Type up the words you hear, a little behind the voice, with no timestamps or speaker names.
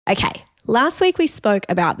Okay, last week we spoke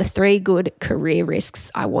about the 3 good career risks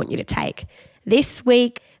I want you to take. This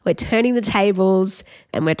week, we're turning the tables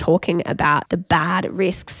and we're talking about the bad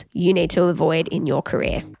risks you need to avoid in your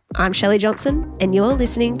career. I'm Shelley Johnson, and you're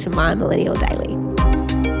listening to My Millennial Daily.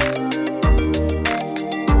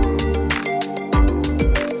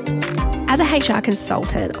 As a HR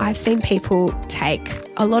consultant, I've seen people take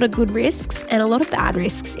a lot of good risks and a lot of bad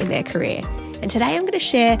risks in their career. And today I'm going to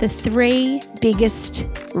share the 3 biggest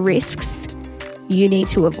risks you need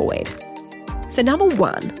to avoid. So number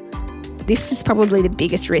 1, this is probably the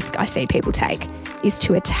biggest risk I see people take, is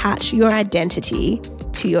to attach your identity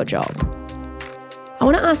to your job. I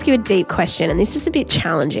want to ask you a deep question, and this is a bit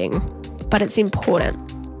challenging, but it's important.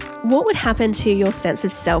 What would happen to your sense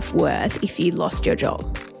of self-worth if you lost your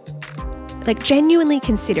job? Like, genuinely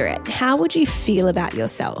consider it. How would you feel about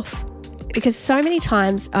yourself? Because so many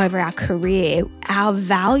times over our career, our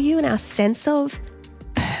value and our sense of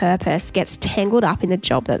purpose gets tangled up in the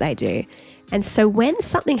job that they do. And so when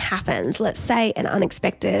something happens, let's say an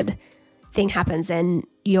unexpected thing happens and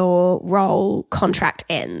your role contract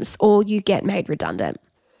ends or you get made redundant,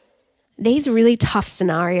 these really tough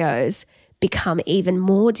scenarios become even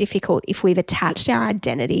more difficult if we've attached our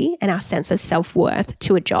identity and our sense of self-worth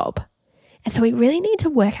to a job. And so we really need to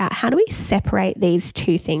work out, how do we separate these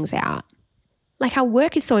 2 things out? Like, our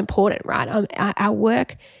work is so important, right? Our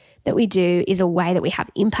work that we do is a way that we have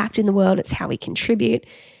impact in the world. It's how we contribute.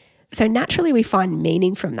 So naturally we find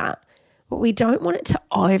meaning from that. But we don't want it to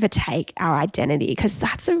overtake our identity, because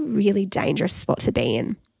that's a really dangerous spot to be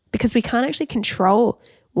in, because we can't actually control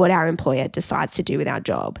what our employer decides to do with our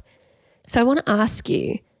job. So I want to ask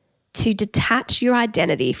you to detach your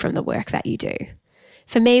identity from the work that you do.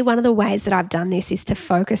 For me, one of the ways that I've done this is to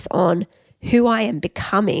focus on who I am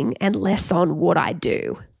becoming and less on what I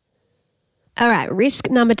do. All right, risk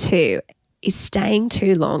number 2 is staying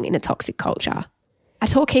too long in a toxic culture. I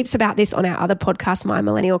talk heaps about this on our other podcast, My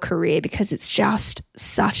Millennial Career, because it's just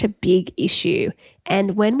such a big issue.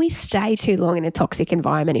 And when we stay too long in a toxic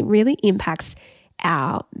environment, it really impacts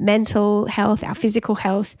our mental health, our physical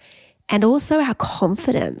health, and also our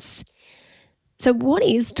confidence. So what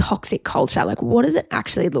is toxic culture? Like, what does it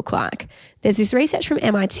actually look like? There's this research from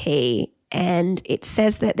MIT, and it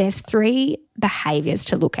says that there's 3 behaviors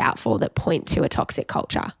to look out for that point to a toxic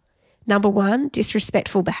culture. Number 1,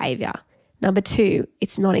 disrespectful behavior. Number 2,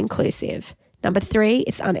 it's not inclusive. Number 3,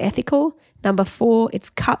 it's unethical. Number 4, it's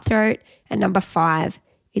cutthroat. And number 5,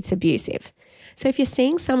 it's abusive. So if you're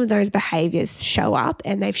seeing some of those behaviors show up,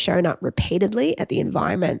 and they've shown up repeatedly at the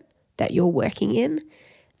environment that you're working in,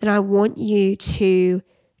 then I want you to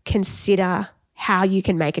consider how you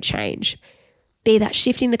can make a change. Be that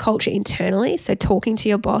shifting the culture internally, so talking to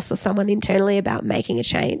your boss or someone internally about making a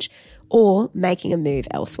change, or making a move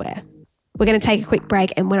elsewhere. We're going to take a quick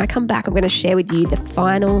break, and when I come back, I'm going to share with you the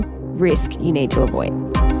final risk you need to avoid.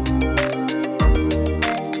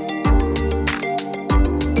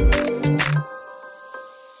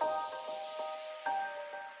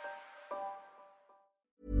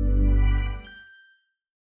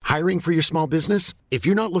 Hiring for your small business? If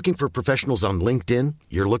you're not looking for professionals on LinkedIn,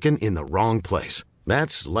 you're looking in the wrong place.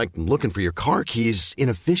 That's like looking for your car keys in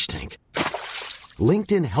a fish tank.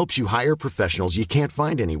 LinkedIn helps you hire professionals you can't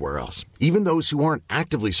find anywhere else, even those who aren't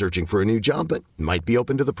actively searching for a new job but might be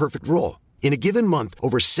open to the perfect role. In a given month,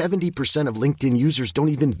 over 70% of LinkedIn users don't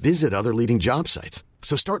even visit other leading job sites.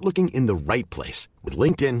 So start looking in the right place. With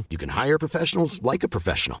LinkedIn, you can hire professionals like a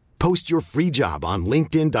professional. Post your free job on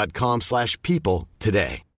linkedin.com/people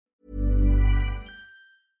today.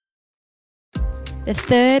 The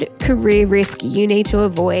 3rd career risk you need to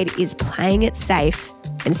avoid is playing it safe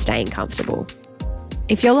and staying comfortable.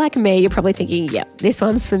 If you're like me, you're probably thinking, yep, this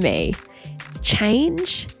one's for me.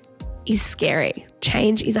 Change is scary.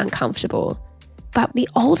 Change is uncomfortable. But the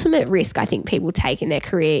ultimate risk I think people take in their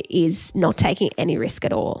career is not taking any risk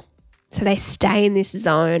at all. So they stay in this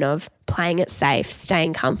zone of playing it safe,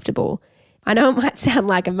 staying comfortable. I know it might sound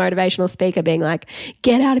like a motivational speaker being like,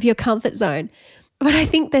 get out of your comfort zone. But I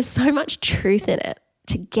think there's so much truth in it,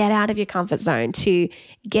 to get out of your comfort zone, to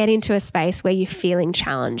get into a space where you're feeling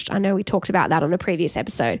challenged. I know we talked about that on a previous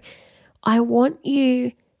episode. I want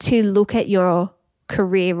you to look at your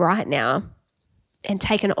career right now and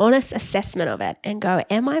take an honest assessment of it and go,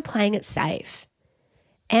 am I playing it safe?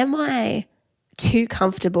 Am I too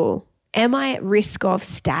comfortable? Am I at risk of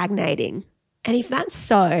stagnating? And if that's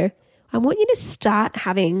so, I want you to start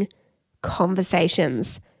having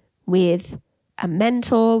conversations with a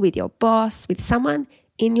mentor, with your boss, with someone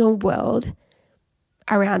in your world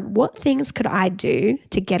around what things could I do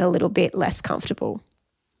to get a little bit less comfortable.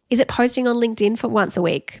 Is it posting on LinkedIn for once a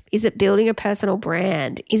week? Is it building a personal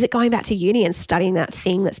brand? Is it going back to uni and studying that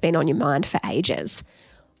thing that's been on your mind for ages?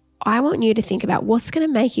 I want you to think about what's going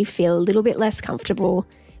to make you feel a little bit less comfortable,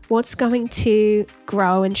 what's going to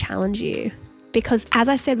grow and challenge you. Because as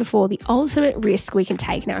I said before, the ultimate risk we can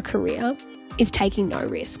take in our career is taking no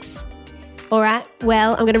risks. All right,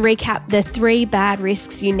 well, I'm going to recap the 3 bad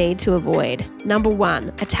risks you need to avoid. Number 1,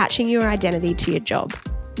 attaching your identity to your job.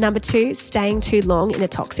 Number 2, staying too long in a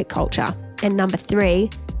toxic culture. And number 3,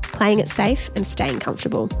 playing it safe and staying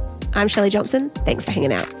comfortable. I'm Shelley Johnson. Thanks for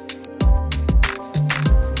hanging out.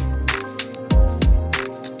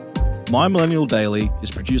 My Millennial Daily is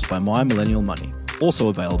produced by My Millennial Money, also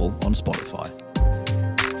available on Spotify.